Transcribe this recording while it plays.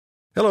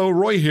Hello,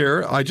 Roy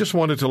here. I just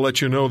wanted to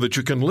let you know that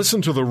you can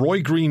listen to The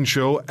Roy Green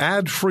Show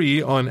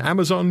ad-free on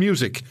Amazon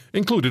Music,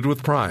 included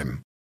with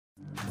Prime.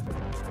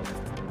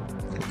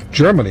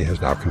 Germany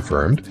has now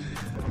confirmed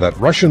that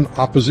Russian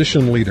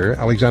opposition leader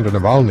Alexander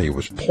Navalny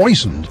was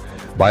poisoned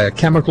by a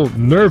chemical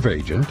nerve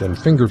agent, and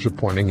fingers are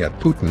pointing at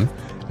Putin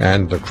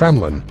and the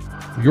Kremlin.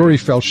 Yuri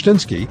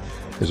Felshtinsky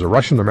is a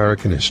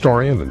Russian-American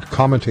historian and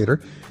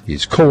commentator.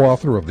 He's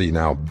co-author of the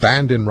now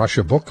banned in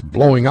Russia book,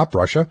 Blowing Up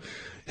Russia.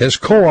 His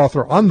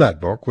co-author on that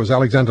book was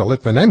Alexander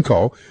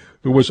Litvinenko,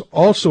 who was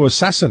also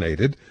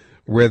assassinated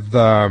with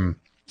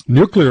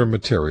nuclear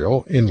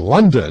material in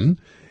London,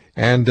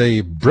 and a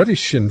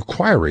British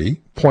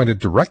inquiry pointed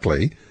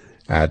directly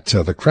at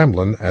the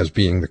Kremlin as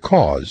being the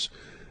cause.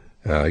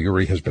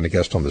 Yuri has been a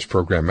guest on this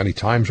program many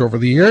times over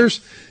the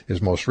years.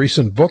 His most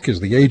recent book is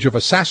The Age of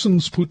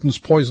Assassins, Putin's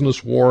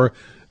Poisonous War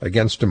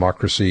Against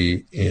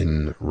Democracy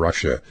in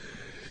Russia.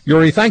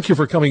 Yuri, thank you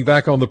for coming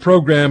back on the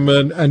program.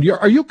 And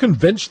are you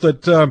convinced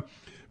that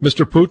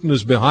Mr. Putin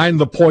is behind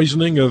the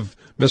poisoning of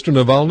Mr.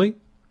 Navalny?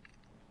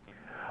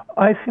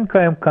 I think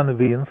I am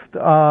convinced.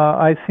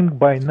 I think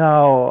by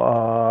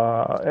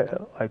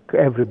now, like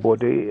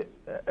everybody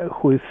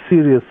who is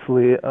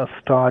seriously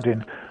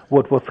studying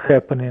what was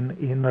happening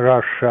in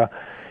Russia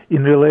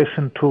in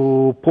relation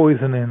to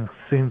poisoning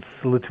since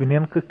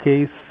Litvinenko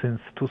case,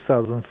 since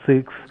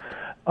 2006,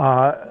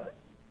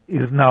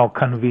 is now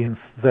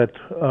convinced that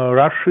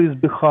Russia is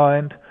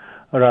behind,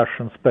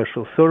 Russian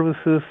special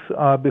services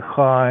are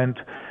behind,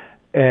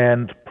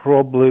 and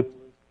probably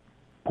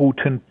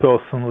Putin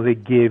personally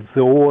gave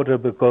the order,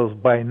 because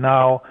by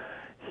now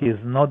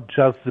he's not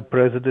just the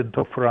president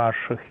of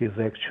Russia, he's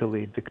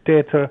actually a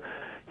dictator.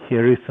 He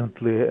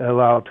recently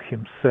allowed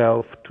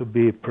himself to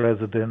be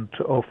president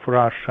of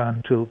Russia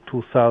until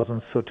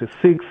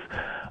 2036.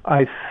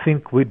 I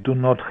think we do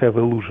not have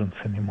illusions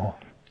anymore.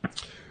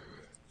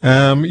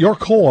 Your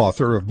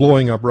co-author of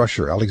Blowing Up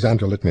Russia,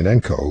 Alexander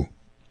Litvinenko,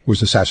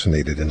 was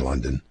assassinated in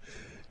London.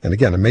 And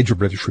again, a major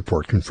British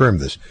report confirmed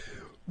this.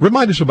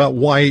 Remind us about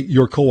why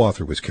your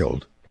co-author was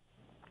killed.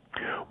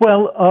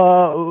 Well,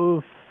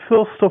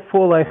 first of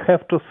all, I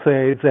have to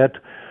say that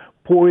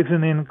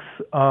poisonings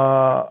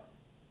are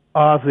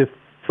the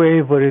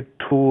favorite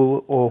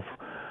tool of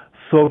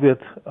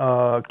Soviet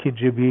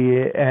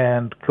KGB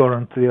and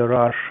currently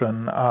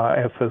Russian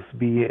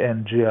FSB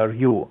and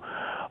GRU.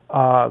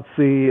 The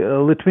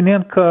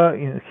Litvinenko,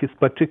 in his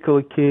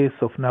particular case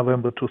of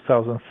November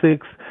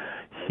 2006,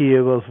 he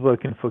was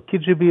working for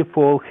KGB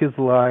for all his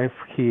life.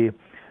 He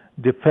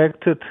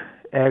defected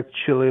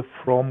actually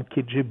from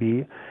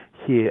KGB.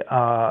 He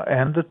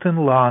ended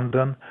in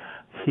London.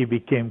 He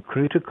became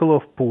critical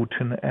of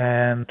Putin,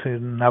 and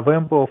in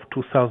November of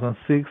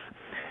 2006,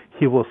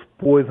 he was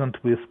poisoned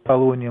with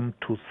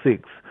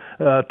polonium-210,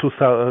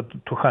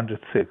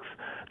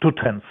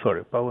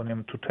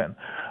 polonium-210.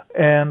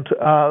 And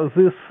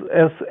this,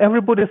 as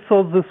everybody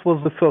thought, this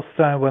was the first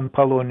time when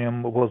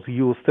polonium was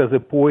used as a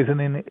poison.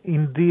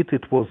 Indeed,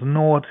 it was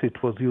not.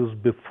 It was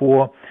used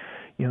before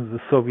in the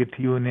Soviet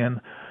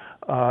Union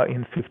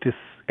in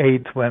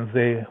 '58 when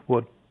they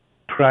were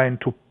trying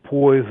to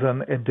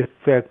poison a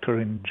defector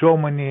in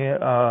Germany,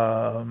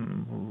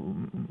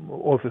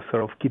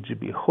 officer of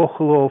KGB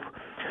Khokhlov.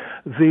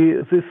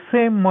 The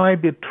same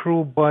might be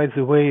true, by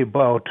the way,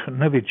 about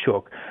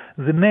Novichok.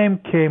 The name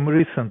came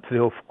recently,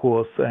 of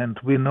course, and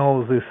we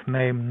know this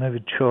name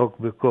Novichok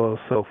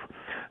because of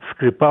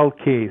Skripal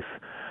case,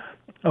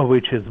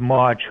 which is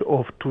March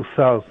of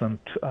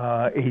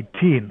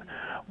 2018.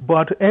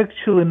 But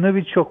actually,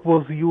 Novichok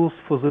was used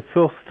for the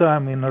first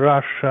time in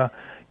Russia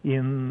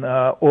in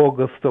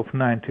August of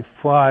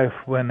 '95,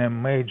 when a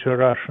major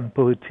Russian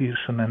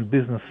politician and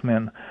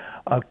businessman,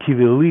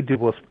 Kivilidi,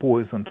 was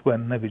poisoned with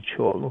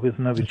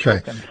Novichok.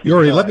 Okay,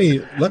 Yuri, let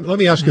me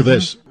ask you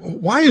this: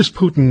 why is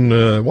Putin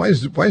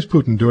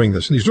doing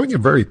this? And he's doing it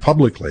very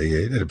publicly.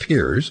 It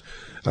appears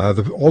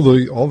all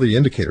the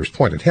indicators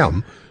point at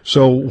him.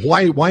 So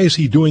why is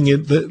he doing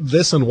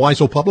this, and why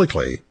so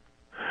publicly?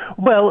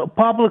 Well,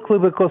 publicly,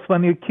 because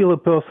when you kill a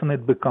person,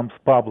 it becomes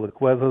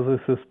public, whether this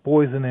is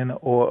poisoning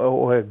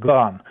or a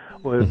gun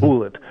or a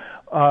bullet.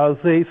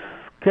 They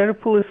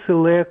carefully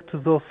select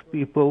those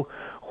people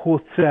who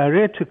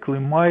theoretically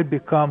might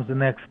become the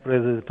next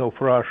president of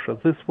Russia.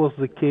 This was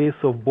the case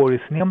of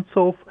Boris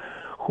Nemtsov,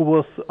 who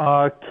was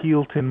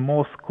killed in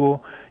Moscow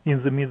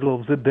in the middle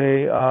of the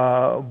day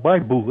by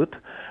bullet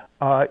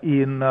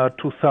in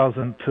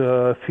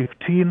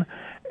 2015.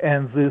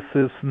 And this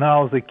is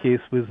now the case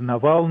with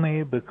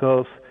Navalny,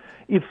 because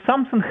if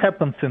something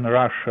happens in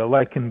Russia,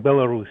 like in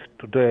Belarus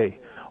today,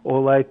 or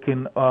like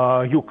in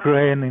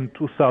Ukraine in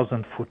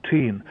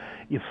 2014,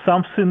 if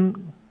something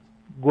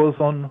goes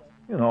on,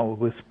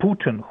 with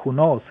Putin, who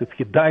knows, if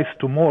he dies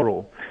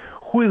tomorrow,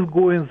 who is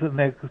going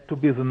to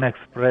be the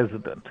next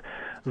president?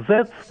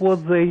 That's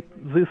what these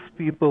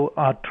people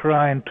are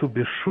trying to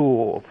be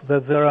sure of,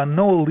 that there are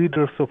no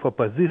leaders of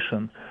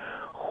opposition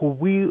who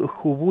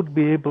would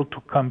be able to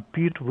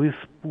compete with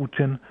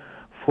Putin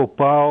for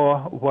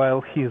power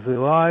while he is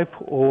alive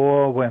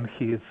or when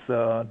he is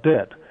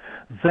dead.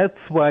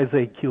 That's why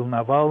they kill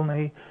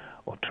Navalny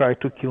or try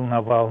to kill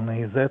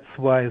Navalny. That's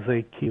why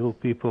they kill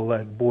people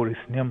like Boris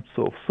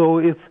Nemtsov. So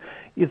it's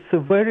a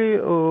very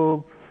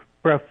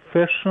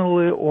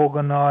professionally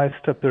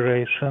organized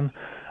operation,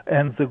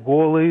 and the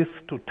goal is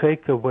to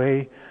take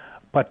away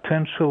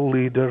potential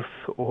leaders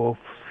of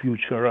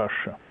future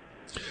Russia.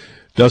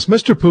 Does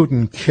Mr.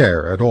 Putin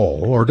care at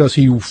all, or does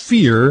he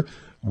fear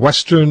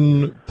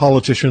Western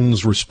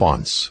politicians'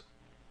 response?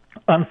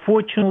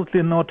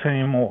 Unfortunately, not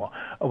anymore.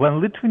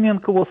 When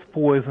Litvinenko was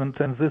poisoned,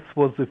 and this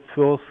was the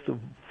first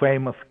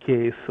famous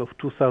case of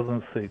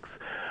 2006,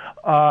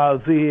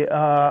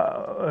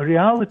 the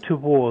reality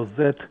was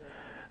that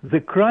the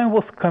crime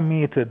was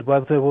committed,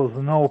 but there was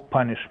no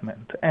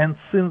punishment. And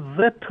since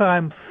that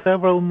time,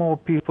 several more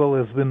people,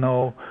 as we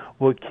know,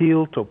 were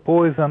killed or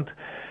poisoned.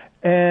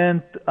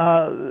 And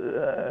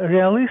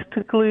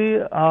realistically,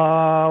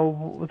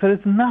 there is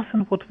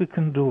nothing what we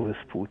can do with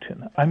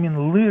Putin. I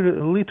mean,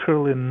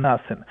 literally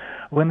nothing.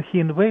 When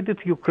he invaded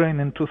Ukraine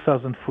in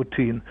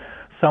 2014,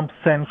 some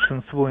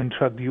sanctions were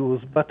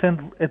introduced, but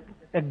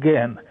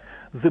again,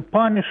 the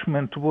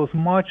punishment was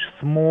much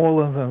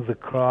smaller than the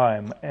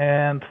crime.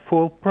 And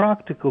for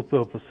practical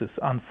purposes,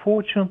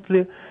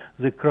 unfortunately,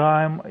 the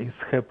crime is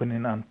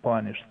happening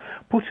unpunished.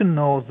 Putin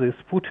knows this.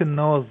 Putin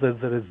knows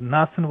that there is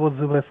nothing what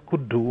the West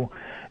could do,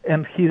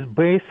 and he's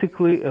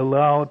basically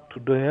allowed to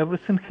do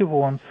everything he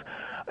wants,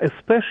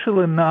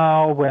 especially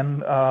now when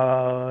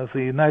the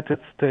United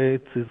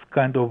States is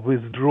kind of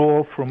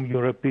withdraw from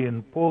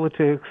European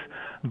politics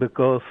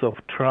because of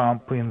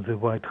Trump in the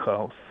White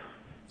House.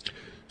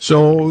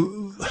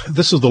 So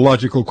this is the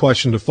logical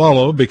question to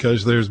follow,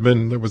 because there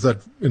was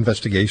that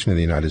investigation in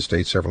the United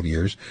States several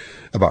years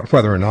about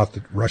whether or not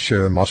that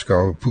Russia,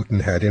 Moscow,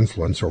 Putin had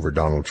influence over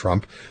Donald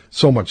Trump.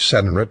 So much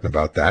said and written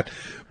about that.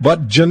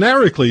 But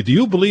generically, do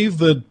you believe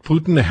that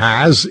Putin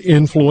has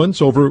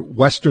influence over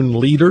Western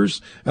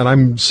leaders? And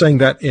I'm saying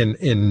that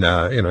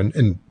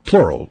in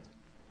plural.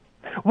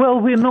 Well,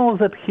 we know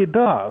that he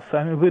does.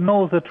 I mean, we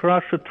know that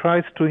Russia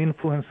tries to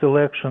influence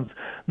elections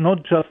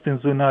not just in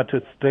the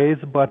United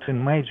States, but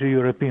in major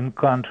European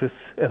countries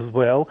as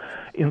well.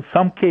 In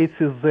some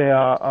cases, they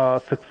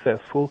are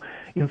successful.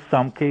 In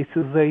some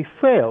cases, they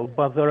fail.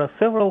 But there are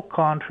several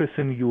countries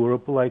in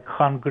Europe, like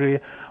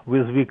Hungary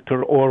with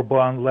Viktor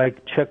Orban,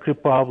 like Czech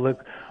Republic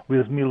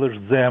with Miloš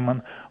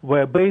Zeman,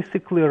 where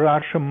basically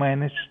Russia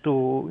managed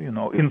to,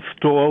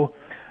 install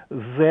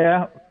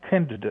their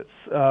candidates,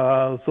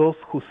 those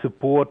who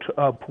support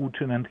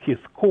Putin and his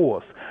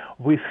cause.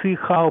 We see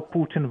how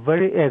Putin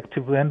very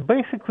actively and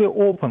basically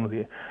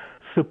openly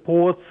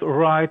supports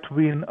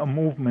right-wing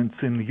movements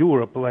in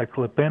Europe, like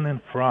Le Pen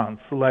in France,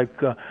 like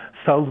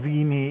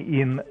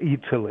Salvini in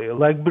Italy,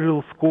 like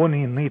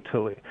Berlusconi in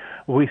Italy.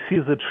 We see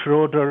that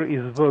Schroeder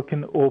is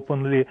working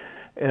openly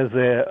as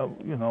a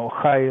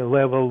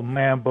high-level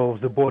member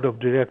of the board of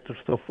directors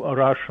of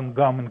Russian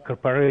government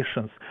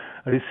corporations,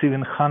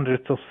 receiving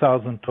hundreds of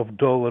thousands of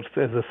dollars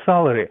as a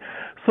salary.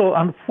 So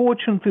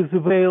unfortunately, the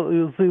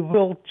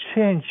world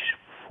changed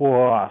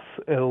for us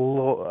a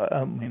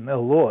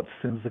lot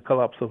since the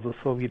collapse of the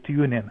Soviet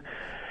Union.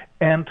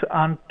 And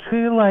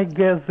until, I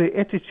guess, the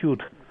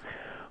attitude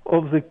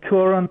of the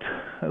current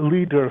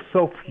leaders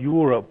of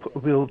Europe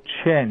will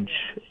change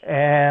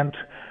and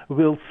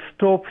will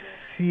stop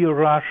see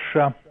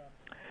Russia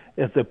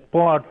as a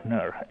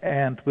partner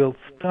and will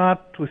start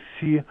to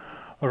see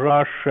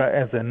Russia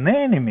as an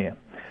enemy,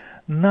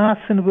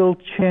 nothing will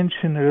change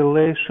in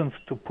relations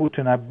to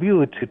Putin's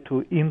ability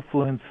to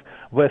influence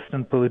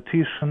Western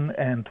politicians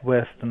and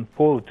Western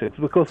politics.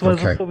 Because when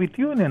the Soviet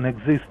Union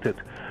existed,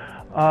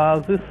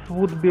 this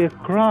would be a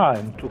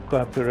crime to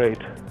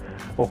cooperate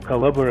or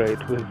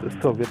collaborate with the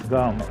Soviet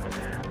government.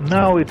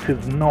 Now it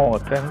is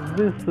not, and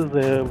this is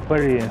a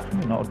very,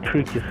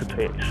 tricky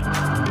situation.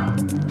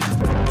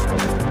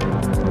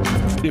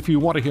 If you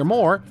want to hear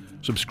more,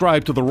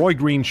 subscribe to The Roy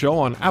Green Show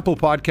on Apple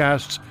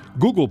Podcasts,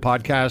 Google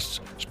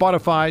Podcasts,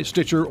 Spotify,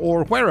 Stitcher,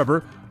 or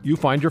wherever you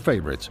find your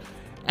favorites.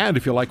 And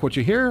if you like what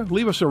you hear,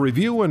 leave us a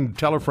review and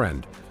tell a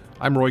friend.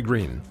 I'm Roy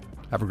Green.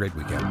 Have a great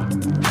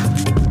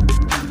weekend.